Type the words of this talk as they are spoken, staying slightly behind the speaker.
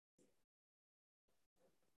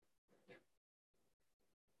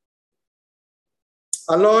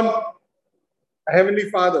Our Lord, Heavenly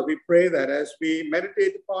Father, we pray that as we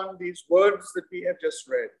meditate upon these words that we have just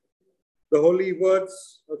read, the holy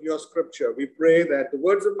words of your scripture, we pray that the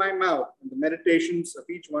words of my mouth and the meditations of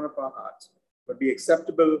each one of our hearts would be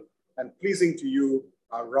acceptable and pleasing to you,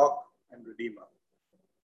 our rock and redeemer.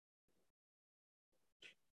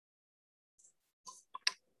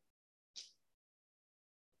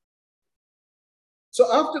 So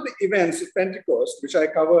after the events of Pentecost, which I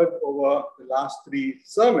covered over the last 3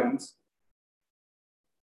 sermons,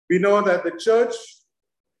 we know that the church,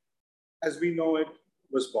 as we know it,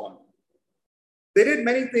 was born. They did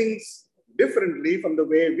many things differently from the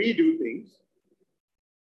way we do things.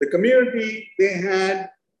 The community they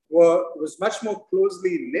had was much more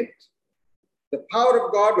closely knit. The power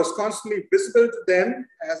of God was constantly visible to them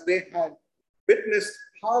as they had witnessed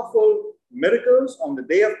powerful miracles on the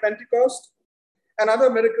day of Pentecost and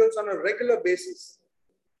other miracles on a regular basis.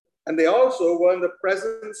 And they also were in the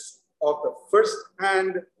presence of the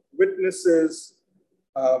first-hand witnesses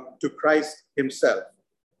to Christ himself.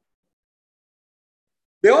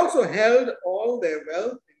 They also held all their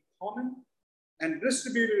wealth in common and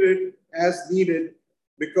distributed it as needed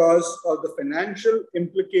because of the financial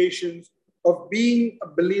implications of being a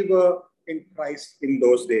believer in Christ in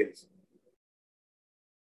those days.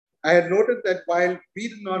 I had noted that while we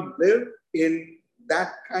do not live in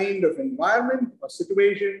that kind of environment or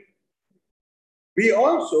situation, we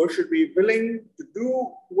also should be willing to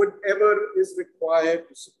do whatever is required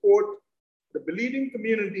to support the believing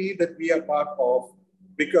community that we are part of,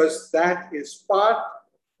 because that is part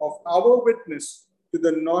of our witness to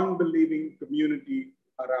the non-believing community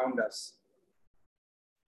around us.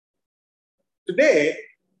 Today,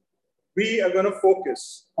 we are going to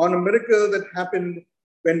focus on a miracle that happened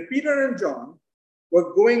when Peter and John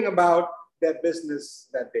were going about their business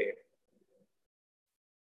that day.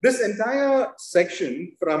 This entire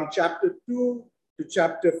section from chapter 2 to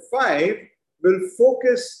chapter 5 will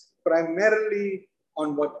focus primarily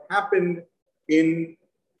on what happened in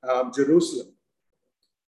Jerusalem.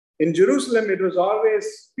 In Jerusalem, it was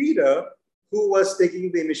always Peter who was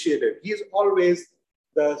taking the initiative. He's always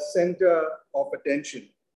the center of attention.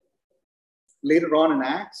 Later on in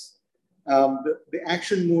Acts, the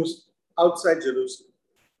action moves outside Jerusalem.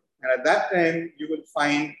 And at that time, you will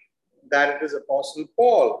find that it is Apostle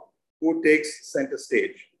Paul who takes center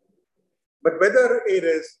stage. But whether it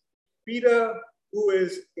is Peter who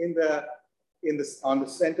is on the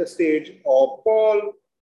center stage or Paul,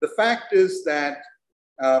 the fact is that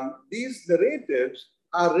these narratives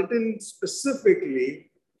are written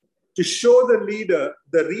specifically to show the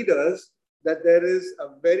readers that there is a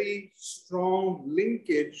very strong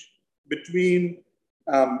linkage between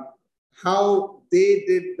how they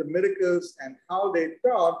did the miracles and how they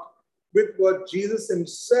taught with what Jesus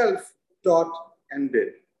himself taught and did.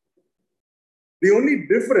 The only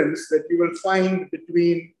difference that you will find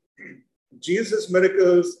between Jesus'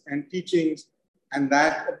 miracles and teachings and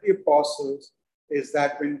that of the apostles is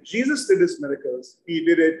that when Jesus did his miracles, he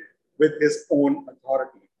did it with his own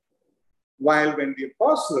authority. While when the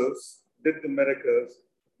apostles did the miracles,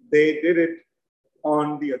 they did it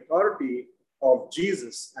on the authority of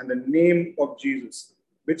Jesus and the name of Jesus,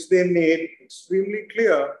 which they made extremely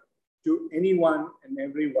clear to anyone and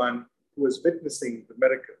everyone who was witnessing the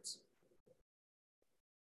miracles.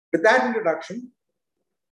 With that introduction,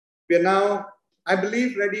 we are now, I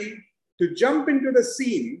believe, ready to jump into the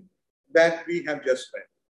scene that we have just read,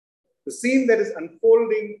 the scene that is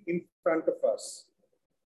unfolding in front of us.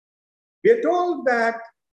 We are told that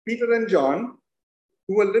Peter and John,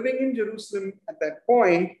 who were living in Jerusalem at that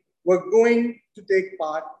point, were going to take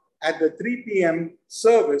part at the 3 p.m.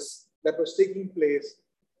 service that was taking place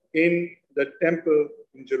in the temple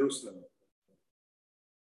in Jerusalem.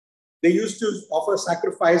 They used to offer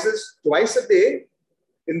sacrifices twice a day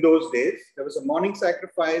in those days. There was a morning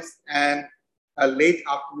sacrifice and a late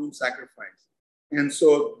afternoon sacrifice. And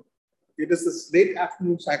so it is this late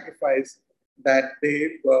afternoon sacrifice that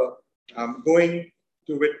they were going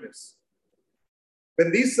to witness.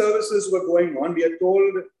 When these services were going on, we are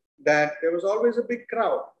told that there was always a big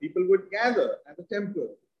crowd. People would gather at the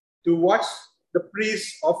temple to watch the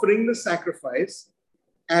priests offering the sacrifice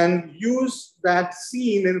and use that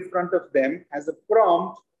scene in front of them as a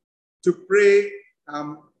prompt to pray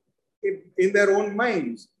in their own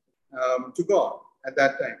minds to God at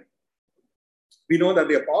that time. We know that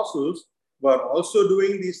the apostles were also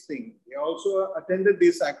doing these things. They also attended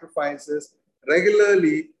these sacrifices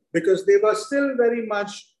regularly because they were still very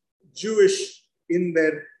much Jewish in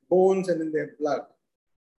their bones and in their blood.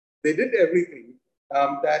 They did everything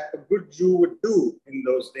that a good Jew would do in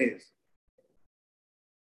those days.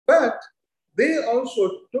 But they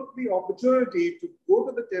also took the opportunity to go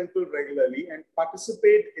to the temple regularly and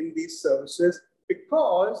participate in these services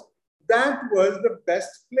because that was the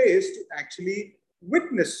best place to actually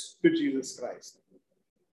witness to Jesus Christ,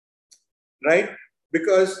 right?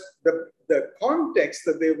 Because the context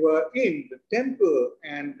that they were in, the temple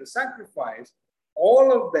and the sacrifice,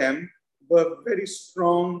 all of them were very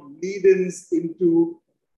strong lead-ins into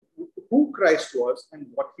who Christ was and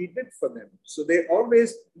what he did for them. So they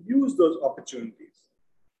always used those opportunities.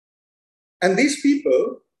 And these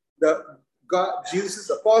people, Jesus'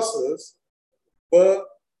 apostles, were,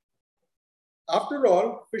 after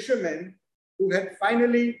all, fishermen who had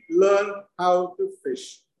finally learned how to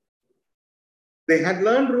fish. They had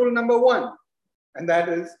learned rule number one, and that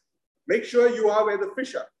is, make sure you are where the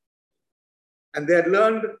fish are. And they had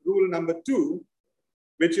learned rule number two,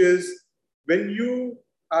 which is, when you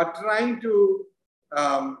are trying to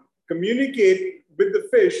communicate with the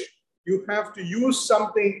fish, you have to use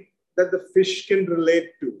something that the fish can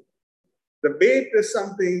relate to. The bait is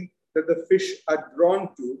something that the fish are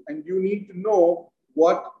drawn to, and you need to know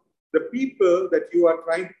what the people that you are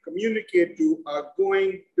trying to communicate to are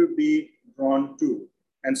going to be drawn to.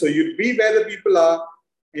 And so you be where the people are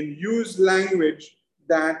and use language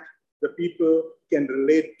that the people can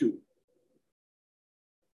relate to.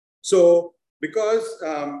 So because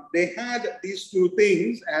they had these two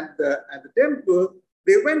things at the temple,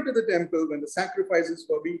 they went to the temple when the sacrifices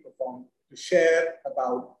were being performed to share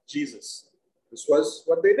about Jesus. This was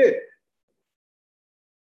what they did.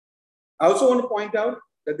 I also want to point out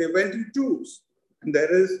that they went in twos, and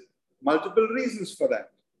there is multiple reasons for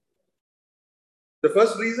that. The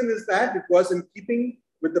first reason is that it was in keeping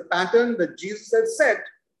with the pattern that Jesus had set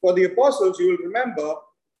for the apostles. You will remember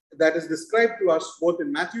that is described to us both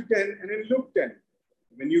in Matthew 10 and in Luke 10.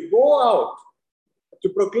 When you go out to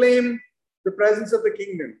proclaim the presence of the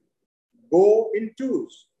kingdom, go in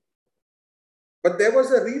twos. But there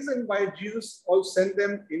was a reason why Jesus also sent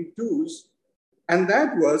them in twos, and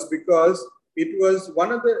that was because it was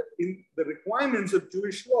one of the requirements of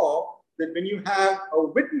Jewish law that when you have a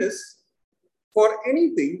witness for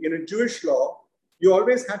anything in a Jewish law, you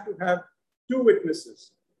always have to have two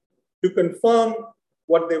witnesses to confirm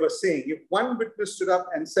what they were saying. If one witness stood up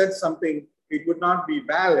and said something, it would not be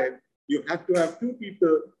valid. You have to have two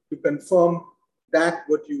people to confirm that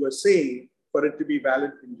what you were saying for it to be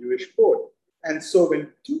valid in Jewish code. And so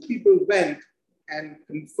when two people went and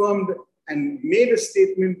confirmed and made a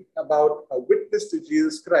statement about a witness to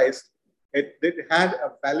Jesus Christ, it had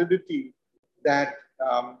a validity that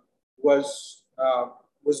was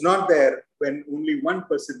not there when only one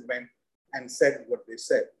person went and said what they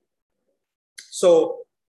said. So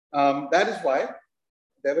that is why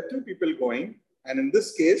there were two people going. And in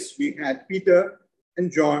this case, we had Peter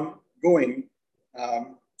and John going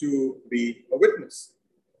to be a witness.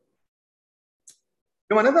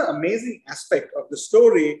 Now, another amazing aspect of the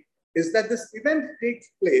story is that this event takes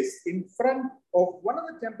place in front of one of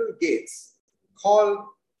the temple gates called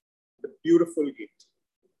the Beautiful Gate.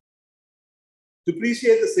 To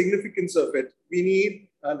appreciate the significance of it, we need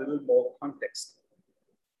a little more context.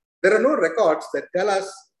 There are no records that tell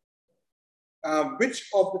us which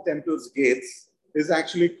of the temple's gates is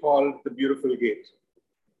actually called the Beautiful Gate.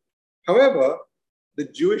 However, the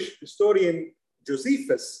Jewish historian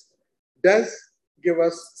Josephus does give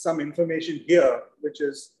us some information here, which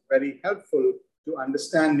is very helpful to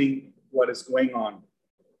understanding what is going on.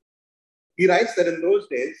 He writes that in those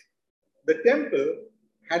days, the temple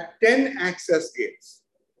had 10 access gates,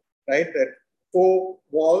 right? There are 4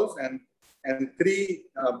 walls and 3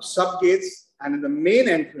 sub-gates. And in the main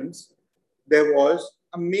entrance, there was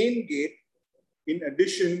a main gate in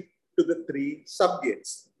addition to the 3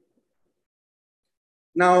 sub-gates.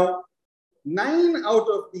 Now, 9 out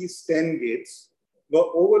of these 10 gates were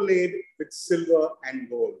overlaid with silver and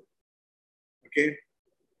gold. Okay?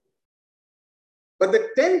 But the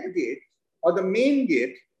 10th gate, or the main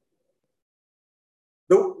gate,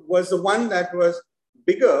 was the one that was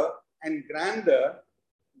bigger and grander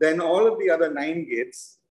than all of the other 9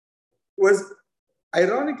 gates, was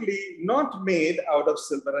ironically not made out of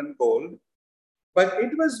silver and gold, but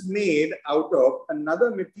it was made out of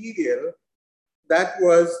another material that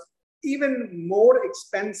was even more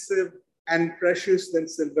expensive and precious than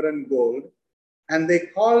silver and gold. And they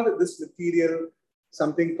called this material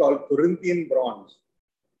something called Corinthian bronze.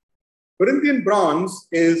 Corinthian bronze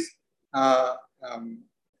is, the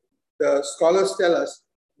scholars tell us,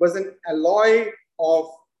 was an alloy of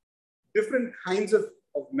different kinds of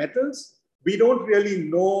metals. We don't really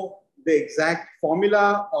know the exact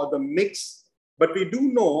formula or the mix, but we do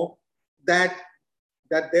know that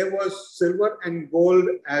there was silver and gold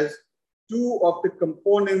as two of the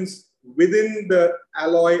components within the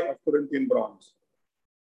alloy of Corinthian bronze.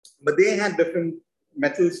 But they had different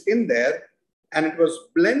metals in there, and it was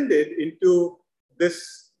blended into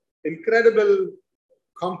this incredible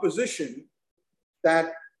composition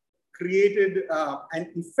that created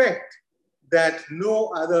an effect that no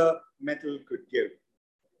other metal could give.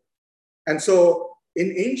 And so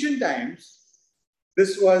in ancient times,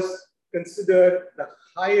 this was considered the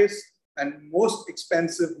highest and most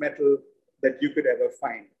expensive metal that you could ever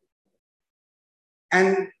find.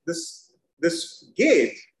 And this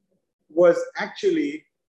gate was actually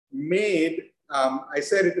made, I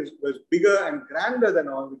said it was bigger and grander than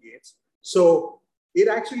all the gates. So it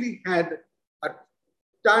actually had a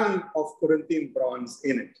ton of Corinthian bronze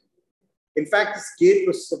in it. In fact, this gate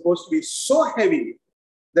was supposed to be so heavy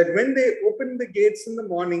that when they opened the gates in the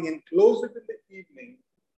morning and closed it in the evening,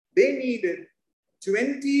 they needed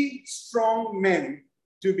 20 strong men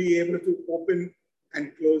to be able to open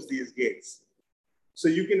and close these gates. So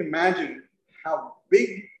you can imagine how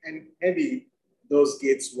big and heavy those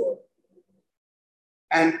gates were.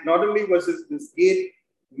 And not only was this gate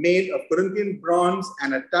made of Corinthian bronze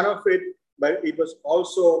and a ton of it, but it was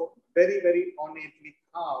also very, very ornately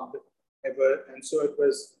carved. And so it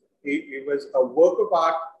was a work of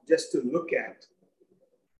art just to look at.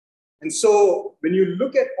 And so when you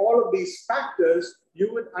look at all of these factors,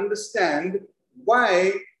 you would understand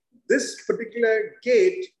why this particular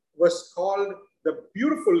gate was called the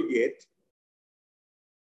Beautiful Gate,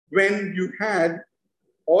 when you had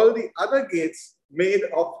all the other gates made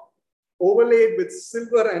of overlaid with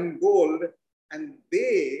silver and gold, and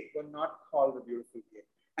they were not called the Beautiful Gate.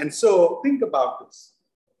 And so think about this.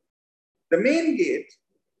 The main gate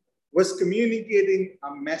was communicating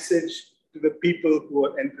a message to the people who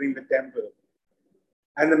were entering the temple.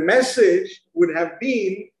 And the message would have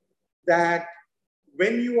been that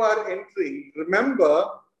when you are entering, remember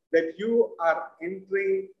that you are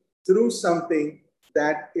entering through something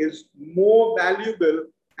that is more valuable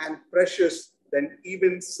and precious than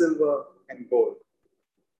even silver and gold.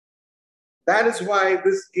 That is why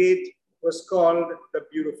this gate was called the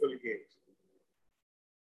Beautiful Gate.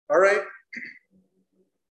 All right.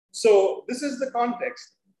 So this is the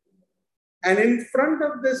context. And in front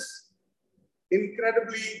of this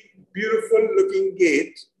incredibly beautiful looking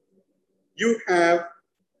gate, you have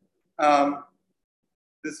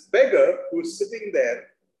this beggar who's sitting there,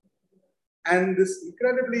 and this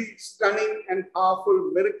incredibly stunning and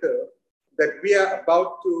powerful miracle that we are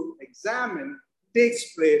about to examine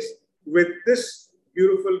takes place with this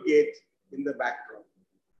beautiful gate in the background.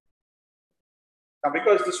 Now,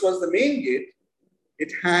 because this was the main gate,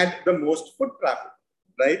 it had the most foot traffic,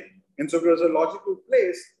 right? And so it was a logical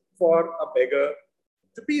place for a beggar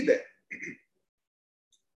to be there.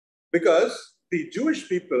 Because the Jewish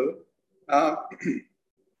people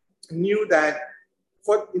knew that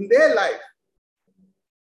in their life,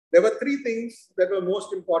 there were three things that were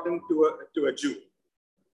most important to a Jew.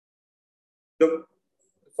 The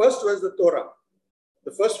first was the Torah.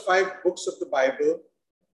 The first 5 books of the Bible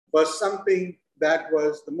was something that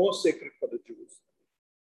was the most sacred for the Jews.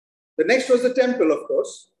 The next was the temple, of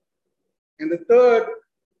course. And the third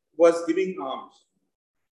was giving alms.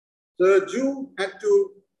 So the Jew had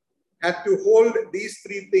to hold these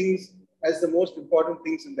 3 things as the most important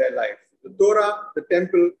things in their life: the Torah, the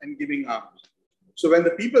temple, and giving alms. So when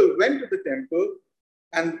the people went to the temple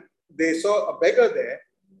and they saw a beggar there,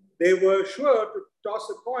 they were sure to toss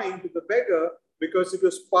a coin to the beggar because it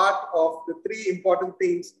was part of the 3 important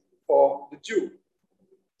things for the Jew.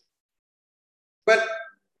 But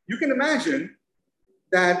you can imagine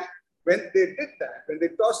that when they did that, when they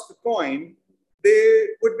tossed the coin, they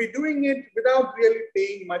would be doing it without really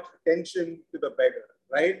paying much attention to the beggar,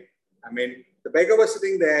 right? I mean, the beggar was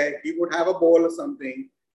sitting there, he would have a bowl or something,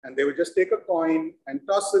 and they would just take a coin and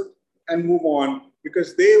toss it and move on,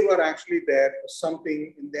 because they were actually there for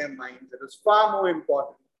something in their minds that is far more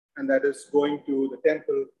important, and that is going to the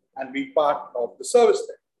temple and being part of the service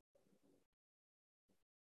there.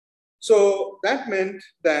 So that meant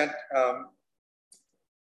that,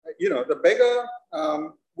 the beggar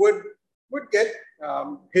would get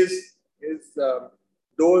his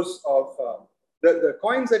dose of the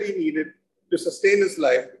coins that he needed to sustain his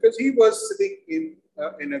life, because he was sitting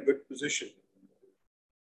in a good position.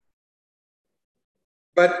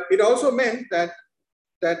 But it also meant that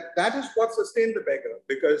is what sustained the beggar,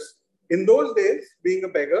 because in those days, being a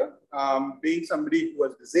beggar, being somebody who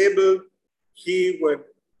was disabled, he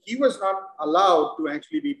was not allowed to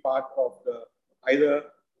actually be part of either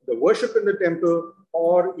the worship in the temple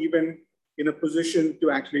or even in a position to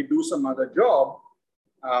actually do some other job.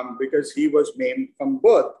 because he was maimed from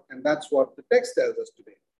birth. And that's what the text tells us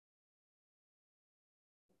today.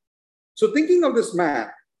 So thinking of this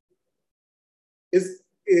man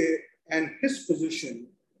and his position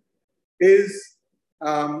is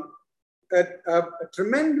a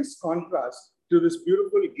tremendous contrast to this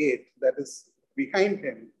beautiful gate that is behind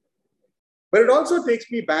him. But it also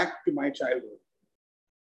takes me back to my childhood.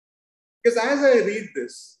 Because as I read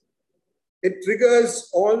this, it triggers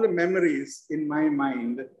all the memories in my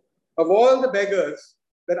mind of all the beggars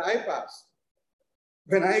that I passed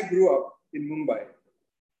when I grew up in Mumbai.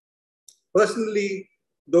 Personally,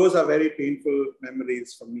 those are very painful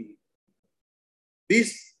memories for me.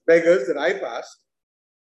 These beggars that I passed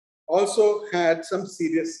also had some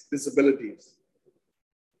serious disabilities.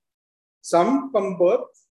 Some from birth.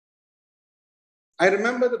 I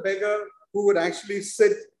remember the beggar who would actually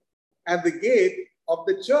sit at the gate of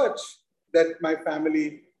the church that my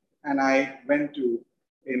family and I went to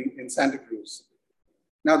in Santa Cruz.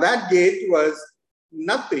 Now that gate was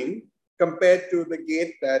nothing compared to the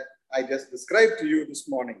gate that I just described to you this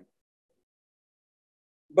morning.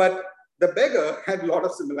 But the beggar had a lot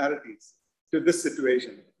of similarities to this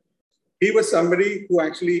situation. He was somebody who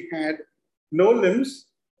actually had no limbs,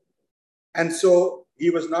 and so he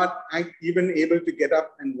was not even able to get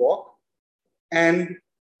up and walk. And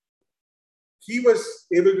he was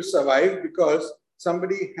able to survive because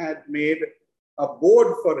somebody had made a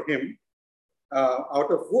board for him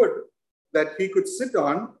out of wood that he could sit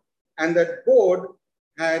on, and that board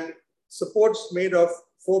had supports made of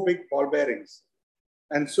 4 big ball bearings.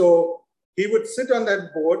 And so he would sit on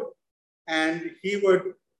that board and he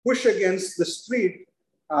would push against the street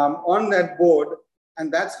on that board,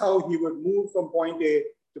 and that's how he would move from point A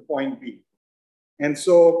to point B. And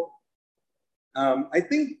so I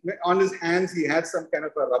think on his hands, he had some kind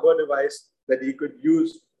of a rubber device that he could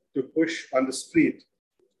use to push on the street.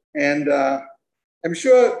 And I'm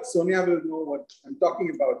sure Sonia will know what I'm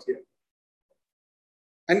talking about here.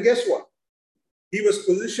 And guess what? He was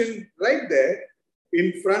positioned right there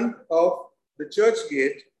in front of the church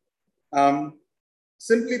gate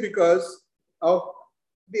simply because of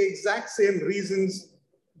the exact same reasons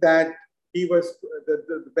that he was,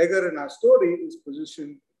 the beggar in our story is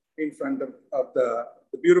positioned in front of the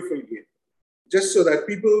beautiful gate, just so that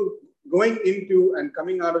people going into and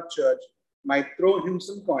coming out of church might throw him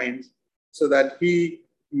some coins so that he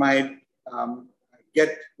might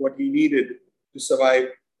get what he needed to survive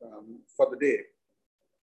for the day.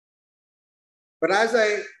 But as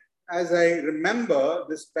I remember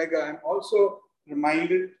this beggar, I'm also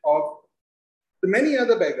reminded of the many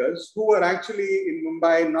other beggars who were actually in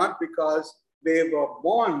Mumbai not because they were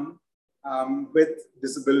born with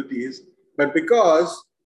disabilities, but because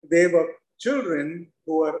they were children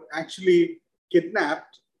who were actually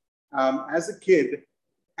kidnapped as a kid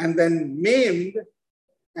and then maimed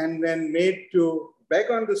and then made to beg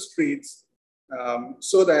on the streets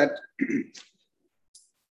so that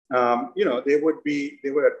they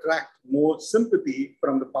would attract more sympathy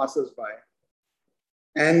from the passers-by.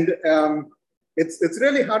 And it's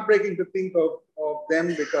really heartbreaking to think of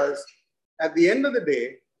them, because at the end of the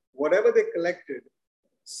day, whatever they collected,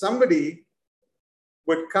 somebody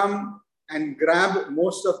would come and grab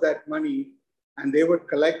most of that money, and they would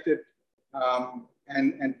collect it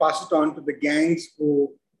and pass it on to the gangs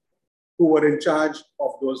who were in charge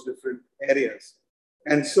of those different areas.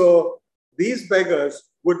 And so these beggars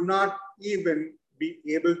would not even be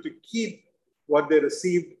able to keep what they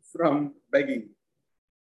received from begging.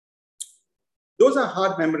 Those are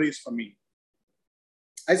hard memories for me.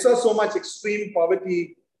 I saw so much extreme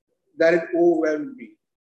poverty that it overwhelmed me.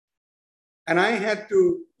 And I had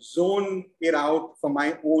to zone it out for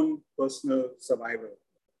my own personal survival.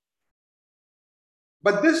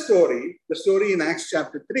 But this story, the story in Acts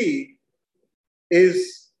chapter 3,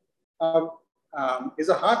 is a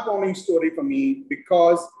heartwarming story for me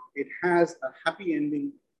because it has a happy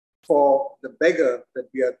ending for the beggar that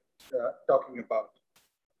we are talking about.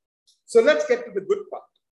 So let's get to the good part.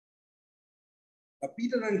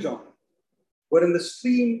 Peter and John were in the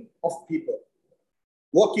stream of people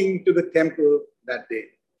walking to the temple that day.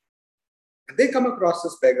 And they come across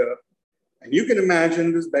this beggar, and you can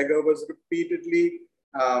imagine this beggar was repeatedly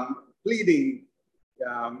pleading,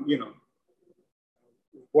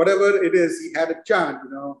 whatever it is, he had a chant,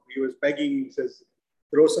 he was begging, he says,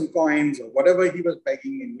 throw some coins or whatever he was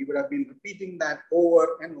begging, and he would have been repeating that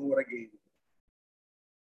over and over again.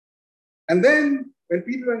 And then when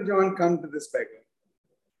Peter and John come to this beggar,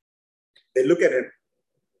 they look at him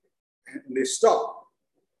and they stop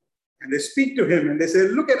and they speak to him and they say,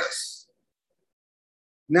 look at us.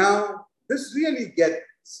 Now, this really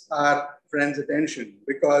gets our friend's attention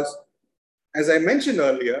because, as I mentioned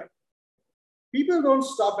earlier, people don't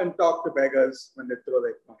stop and talk to beggars when they throw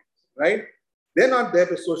their coins, right? They're not there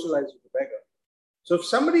to socialize with the beggar. So if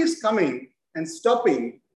somebody is coming and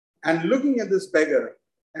stopping and looking at this beggar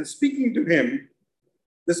and speaking to him,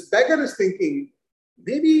 this beggar is thinking,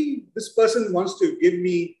 maybe this person wants to give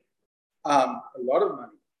me a lot of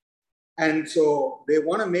money. And so they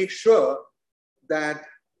want to make sure that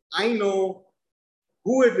I know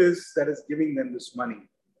who it is that is giving them this money.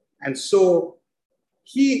 And so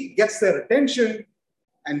he gets their attention,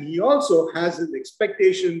 and he also has his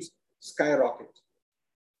expectations skyrocket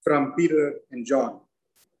from Peter and John.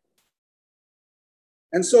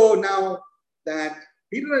 And so now that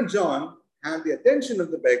Peter and John have the attention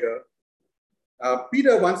of the beggar,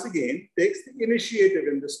 Peter once again takes the initiative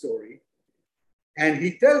in the story, and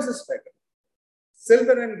he tells this beggar,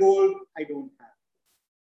 silver and gold I don't have,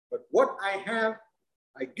 but what I have,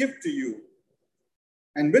 I give to you.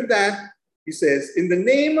 And with that, he says, in the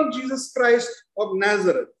name of Jesus Christ of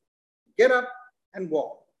Nazareth, get up and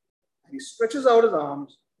walk. And he stretches out his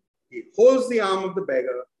arms, he holds the arm of the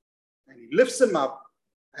beggar, and he lifts him up.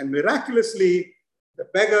 And miraculously, the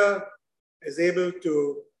beggar is able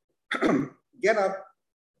to get up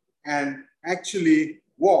and actually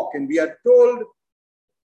walk. And we are told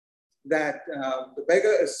that the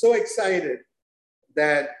beggar is so excited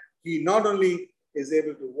that he not only is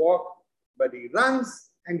able to walk, but he runs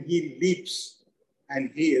and he leaps,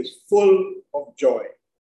 and he is full of joy.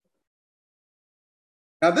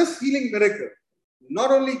 Now, this healing miracle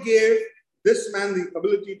not only gave this man the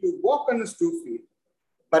ability to walk on his 2 feet,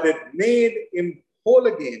 but it made him whole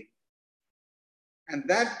again. And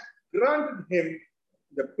that granted him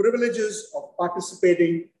the privileges of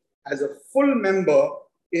participating as a full member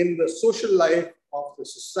in the social life of the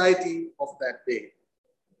society of that day.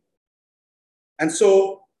 And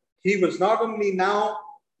so he was not only now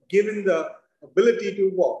given the ability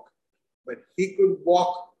to walk, but he could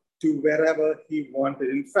walk to wherever he wanted.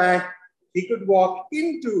 In fact, he could walk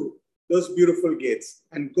into those beautiful gates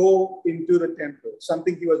and go into the temple,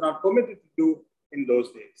 something he was not permitted to do in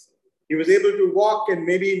those days. He was able to walk and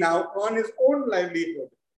maybe now earn his own livelihood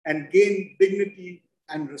and gain dignity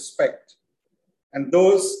and respect. And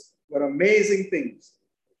those were amazing things.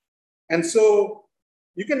 And so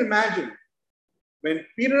you can imagine when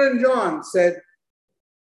Peter and John said,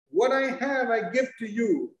 what I have, I give to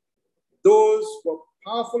you, those were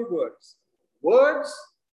powerful words, words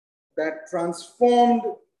that transformed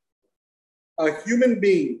a human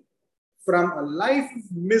being from a life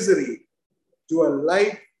of misery to a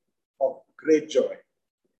life of great joy.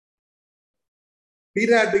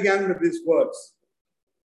 Peter had begun with these words,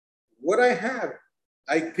 what I have,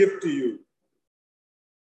 I give to you.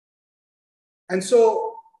 And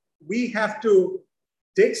so we have to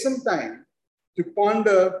take some time to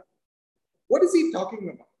ponder, what is he talking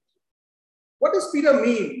about? What does Peter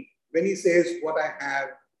mean when he says, what I have,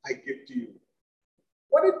 I give to you?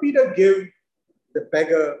 What did Peter give the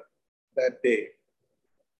beggar that day?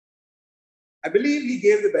 I believe he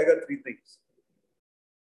gave the beggar 3 things.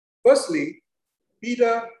 Firstly,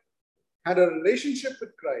 Peter had a relationship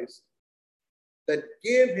with Christ that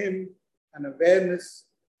gave him an awareness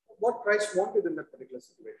of what Christ wanted in that particular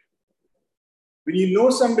situation. When you know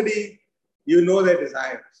somebody, you know their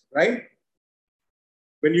desires, right?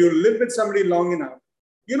 When you live with somebody long enough,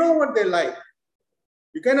 you know what they like.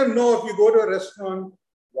 You kind of know if you go to a restaurant,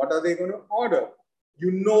 what are they going to order?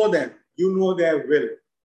 You know them. You know their will.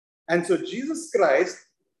 And so Jesus Christ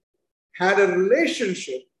had a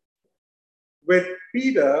relationship with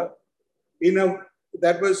Peter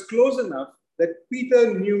that was close enough that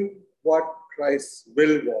Peter knew what Christ's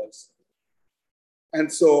will was.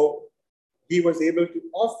 And so he was able to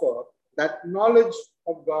offer that knowledge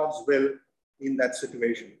of God's will in that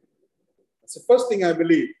situation. That's the first thing I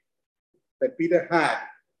believe that Peter had,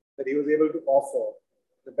 that he was able to offer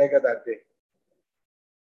the beggar that day.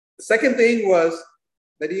 The second thing was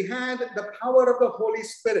that he had the power of the Holy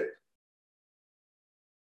Spirit.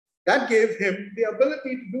 That gave him the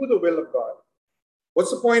ability to do the will of God.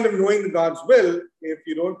 What's the point of knowing God's will if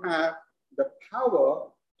you don't have the power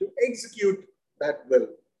to execute that will?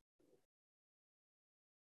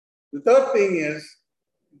 The third thing is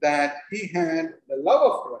that he had the love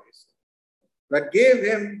of Christ that gave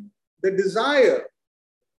him the desire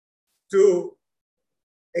to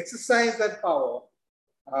exercise that power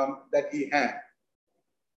that he had.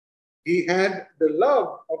 He had the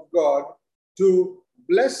love of God to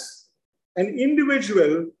bless an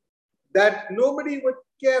individual that nobody would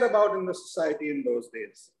care about in the society in those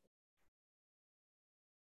days.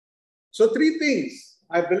 So 3 things,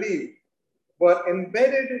 I believe, were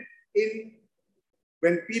embedded in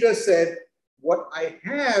when Peter said, "What I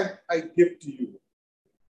have, I give to you."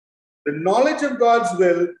 The knowledge of God's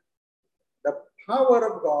will, the power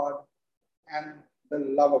of God, and the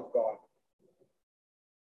love of God.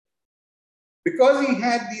 Because he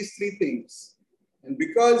had these three things, and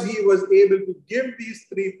because he was able to give these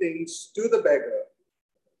three things to the beggar,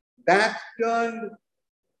 that turned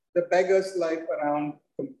the beggar's life around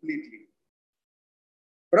completely.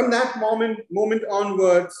 From that moment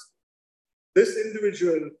onwards, this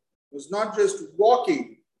individual was not just walking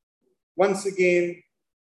once again,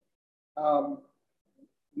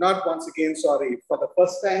 not once again, sorry, for the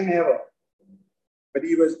first time ever, but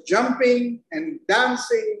he was jumping and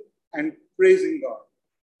dancing and praising God.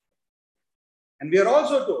 And we are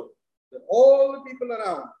also told that all the people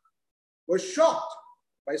around were shocked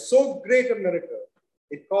by so great a miracle.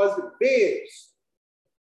 It caused waves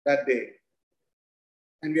that day.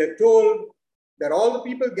 And we are told that all the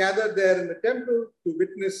people gathered there in the temple to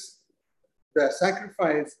witness the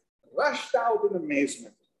sacrifice rushed out in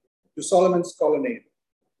amazement to Solomon's colonnade.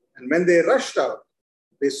 And when they rushed out,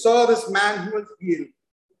 they saw this man who was healed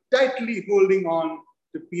tightly holding on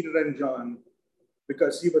to Peter and John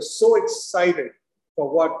because he was so excited for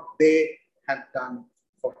what they had done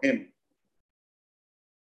for him.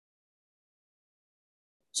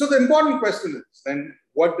 So the important question is then,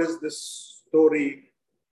 what does this story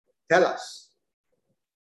tell us?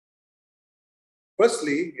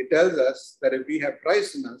 Firstly, it tells us that if we have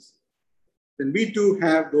Christ in us, then we too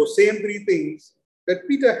have those same three things that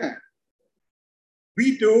Peter had.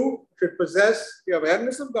 We too should possess the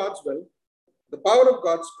awareness of God's will, the power of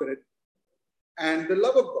God's Spirit, and the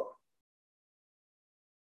love of God.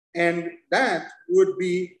 And that would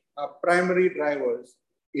be our primary drivers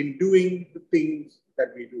in doing the things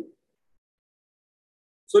that we do.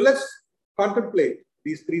 So let's contemplate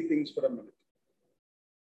these three things for a minute.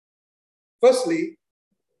 Firstly,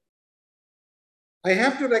 I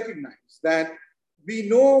have to recognize that we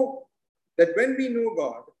know that when we know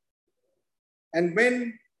God and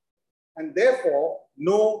therefore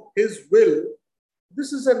know His will,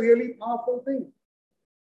 this is a really powerful thing.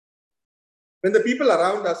 When the people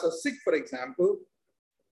around us are sick, for example,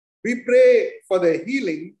 we pray for their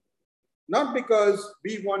healing, not because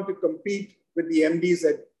we want to compete with the MDs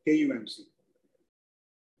at KUMC.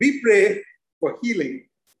 We pray for healing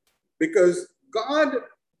because God,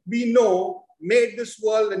 we know, made this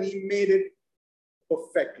world and He made it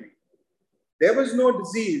perfectly. There was no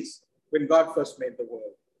disease when God first made the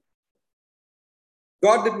world.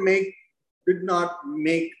 God did not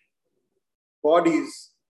make bodies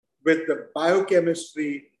with the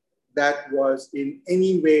biochemistry that was in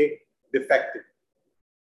any way defective.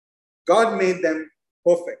 God made them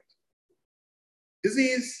perfect.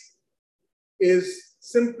 Disease is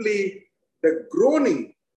simply the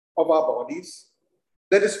groaning of our bodies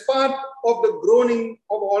that is part of the groaning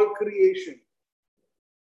of all creation,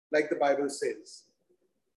 like the Bible says.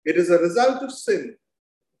 It is a result of sin,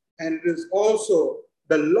 and it is also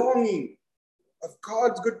the longing of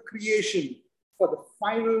God's good creation for the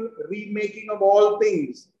final remaking of all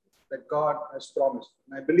things that God has promised.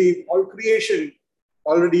 And I believe all creation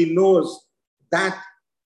already knows that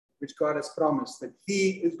which God has promised, that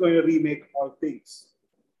He is going to remake all things.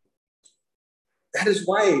 That is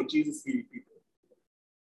why Jesus healed people.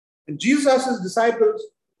 And Jesus asked His disciples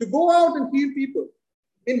to go out and heal people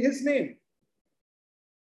in His name.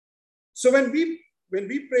 So when we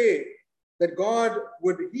pray that God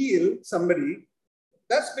would heal somebody,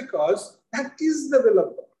 that's because that is the will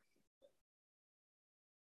of God.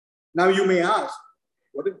 Now you may ask,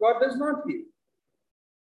 what if God does not heal?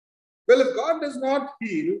 Well, if God does not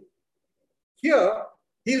heal here,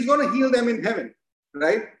 He's going to heal them in heaven,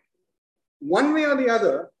 right? One way or the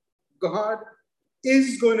other, God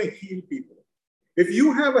is going to heal people. If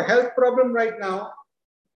you have a health problem right now,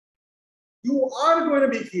 you are going to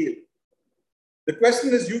be healed. The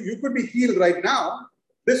question is, you could be healed right now,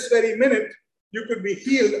 this very minute. You could be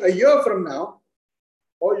healed a year from now,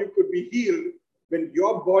 or you could be healed when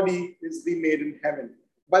your body is remade in heaven.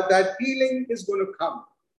 But that healing is going to come.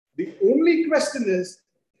 The only question is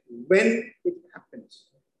when it happens.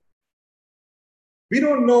 We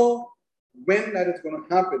don't know when that is going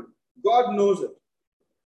to happen. God knows it.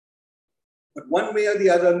 But one way or the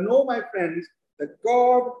other, know, my friends, that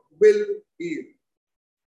God will heal.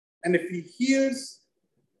 And if He heals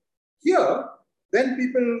here, then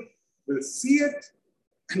people will see it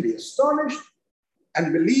and be astonished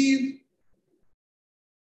and believe.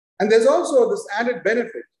 And there's also this added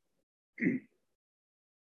benefit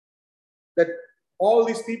that all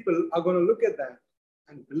these people are going to look at that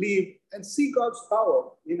and believe and see God's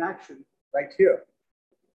power in action right here.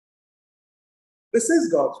 This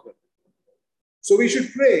is God's will. So we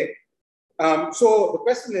should pray. So the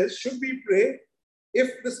question is, should we pray?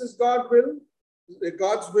 If this is God's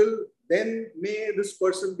will, then may this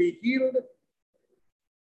person be healed.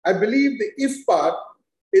 I believe the if part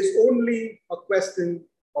is only a question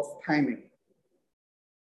of timing.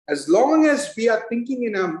 As long as we are thinking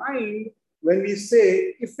in our mind when we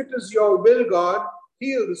say, if it is your will, God,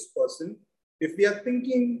 heal this person. If we are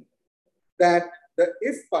thinking that the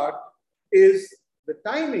if part is the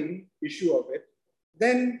timing issue of it,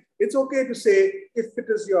 then it's okay to say, if it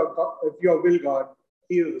is your will, God,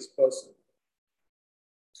 heal this person.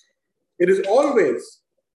 It is always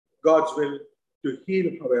God's will to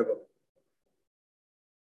heal, however.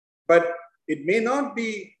 But it may not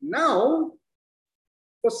be now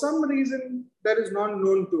for some reason that is not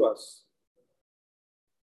known to us.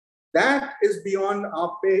 That is beyond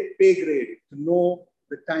our pay grade to know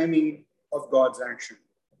the timing of God's action.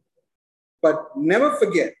 But never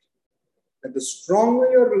forget that the stronger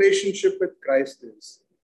your relationship with Christ is,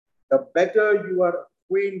 the better you are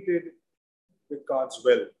acquainted with God's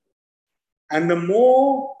will. And the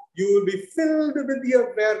more you will be filled with the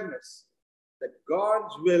awareness that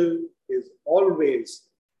God's will is always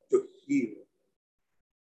to heal.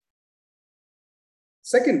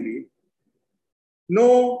 Secondly,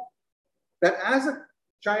 know that as a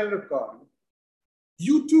child of God,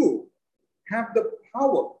 you too have the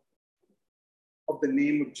power of the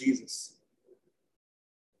name of Jesus.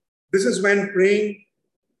 This is when praying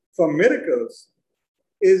for miracles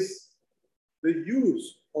is the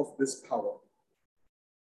use of this power.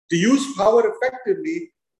 To use power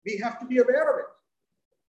effectively, we have to be aware of it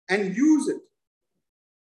and use it.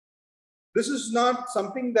 This is not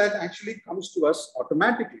something that actually comes to us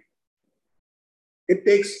automatically. It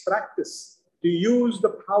takes practice to use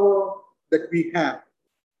the power that we have.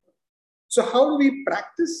 So how do we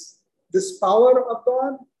practice this power of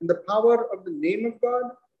God and the power of the name of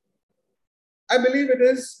God? I believe it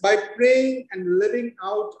is by praying and living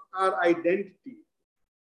out our identity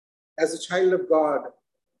as a child of God,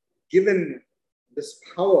 given this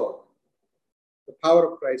power, the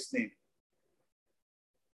power of Christ's name.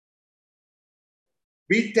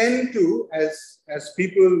 We tend to, as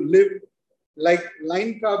people, live like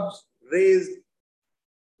lion cubs raised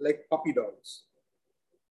like puppy dogs.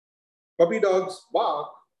 Puppy dogs bark,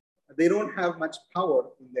 they don't have much power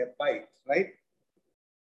in their bite, right?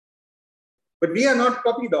 But we are not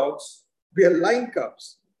puppy dogs, we are lion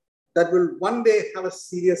cubs that will one day have a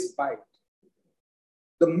serious bite.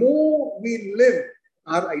 The more we live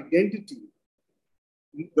our identity,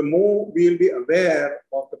 the more we'll be aware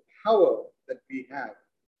of the power that we have,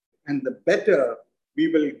 and the better we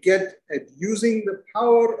will get at using the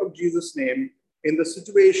power of Jesus' name in the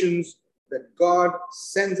situations that God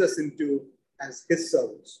sends us into as his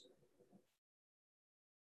servants.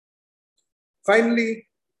 Finally,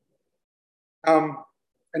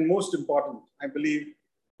 and most important, I believe,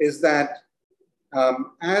 is that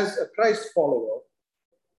as a Christ follower,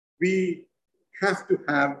 we have to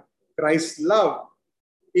have Christ's love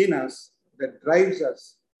in us that drives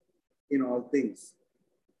us in all things.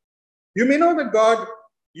 You may know that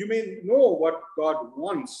you may know what God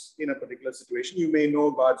wants in a particular situation. You may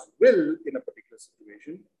know God's will in a particular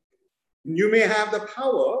situation. You may have the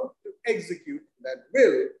power to execute that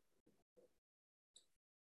will.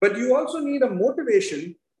 But you also need a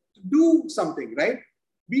motivation to do something, right?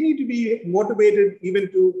 We need to be motivated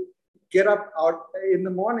even to get up out in the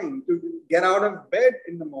morning, to get out of bed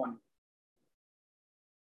in the morning.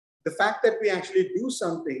 The fact that we actually do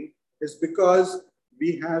something is because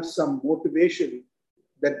we have some motivation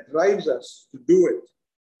that drives us to do it.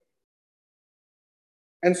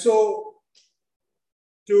 And so,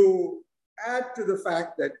 to add to the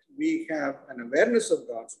fact that we have an awareness of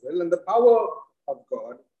God's will and the power of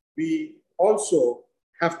God, we also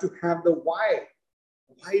have to have the why.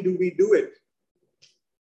 Why do we do it?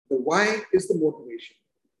 The why is the motivation.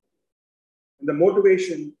 And the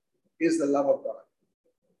motivation is the love of God.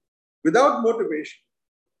 Without motivation,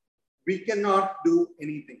 we cannot do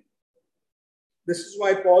anything. This is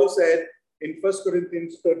why Paul said in 1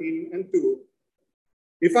 Corinthians 13:2,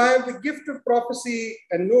 if I have the gift of prophecy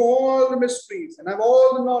and know all the mysteries and have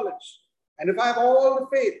all the knowledge, and if I have all the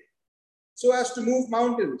faith so as to move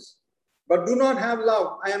mountains, but do not have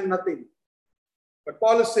love, I am nothing. What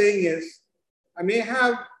Paul is saying is, I may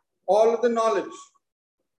have all of the knowledge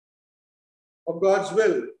of God's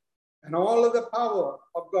will and all of the power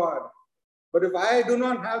of God, but if I do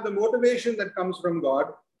not have the motivation that comes from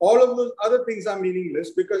God, all of those other things are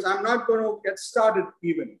meaningless because I'm not going to get started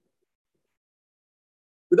even.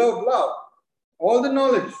 Without love, all the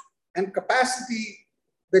knowledge, and capacity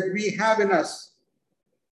that we have in us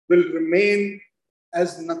will remain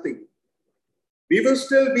as nothing. We will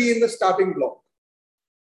still be in the starting block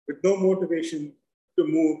with no motivation to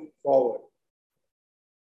move forward.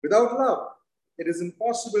 Without love, it is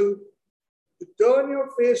impossible to turn your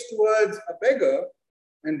face towards a beggar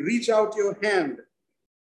and reach out your hand.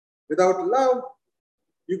 Without love,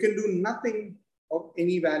 you can do nothing of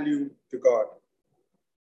any value to God.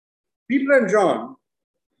 Peter and John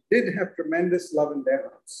did have tremendous love in their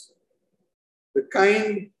hearts, the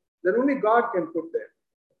kind that only God can put there.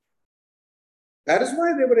 That is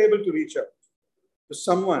why they were able to reach out to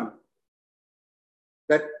someone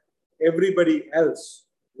that everybody else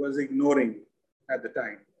was ignoring at the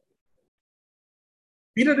time.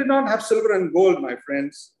 Peter did not have silver and gold, my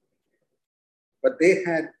friends, but they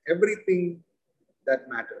had everything that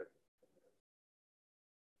mattered.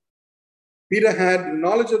 Peter had the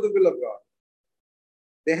knowledge of the will of God.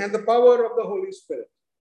 They had the power of the Holy Spirit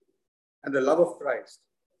and the love of Christ.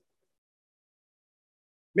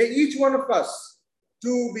 May each one of us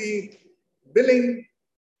too be willing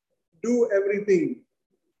to do everything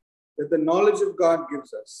that the knowledge of God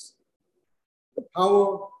gives us, the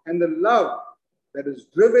power and the love that is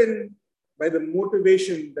driven by the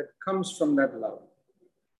motivation that comes from that love,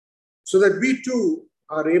 so that we too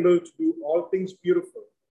are able to do all things beautiful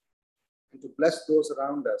and to bless those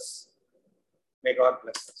around us. May God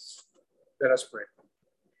bless us. Let us pray.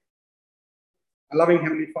 Our loving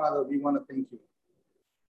Heavenly Father, we want to thank you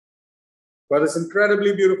for this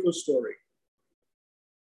incredibly beautiful story.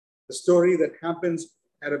 The story that happens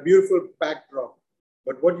at a beautiful backdrop.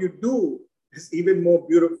 But what you do is even more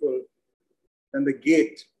beautiful than the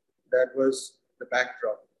gate that was the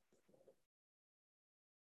backdrop.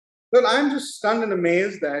 Well, I'm just stunned and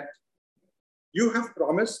amazed that you have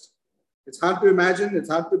promised. It's hard to imagine. It's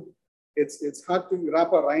hard to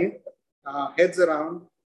wrap our heads around.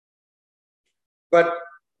 But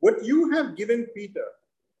what you have given Peter,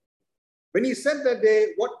 when he said that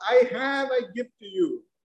day, what I have, I give to you,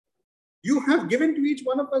 you have given to each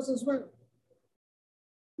one of us as well.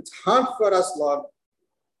 It's hard for us, Lord,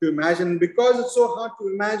 to imagine. Because it's so hard to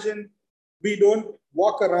imagine, we don't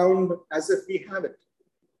walk around as if we have it.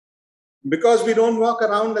 Because we don't walk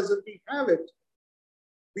around as if we have it,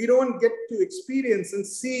 we don't get to experience and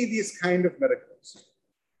see these kind of miracles.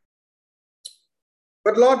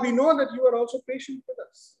 But Lord, we know that you are also patient with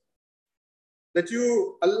us, that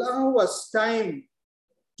you allow us time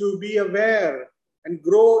to be aware and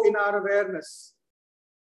grow in our awareness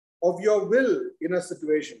of your will in a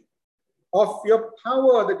situation, of your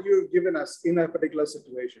power that you have given us in a particular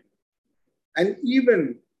situation, and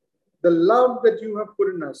even the love that you have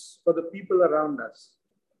put in us for the people around us.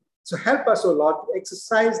 So help us, O Lord, to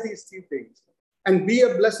exercise these three things and be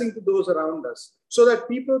a blessing to those around us, so that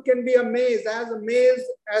people can be amazed as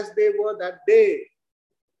they were that day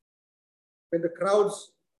when the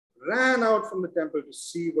crowds ran out from the temple to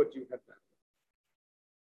see what you had done.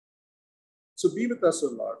 So be with us, O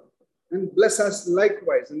Lord, and bless us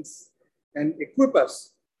likewise and equip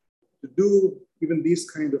us to do even these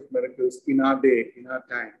kind of miracles in our day, in our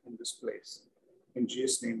time, in this place. In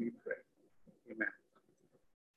Jesus' name we pray. Amen.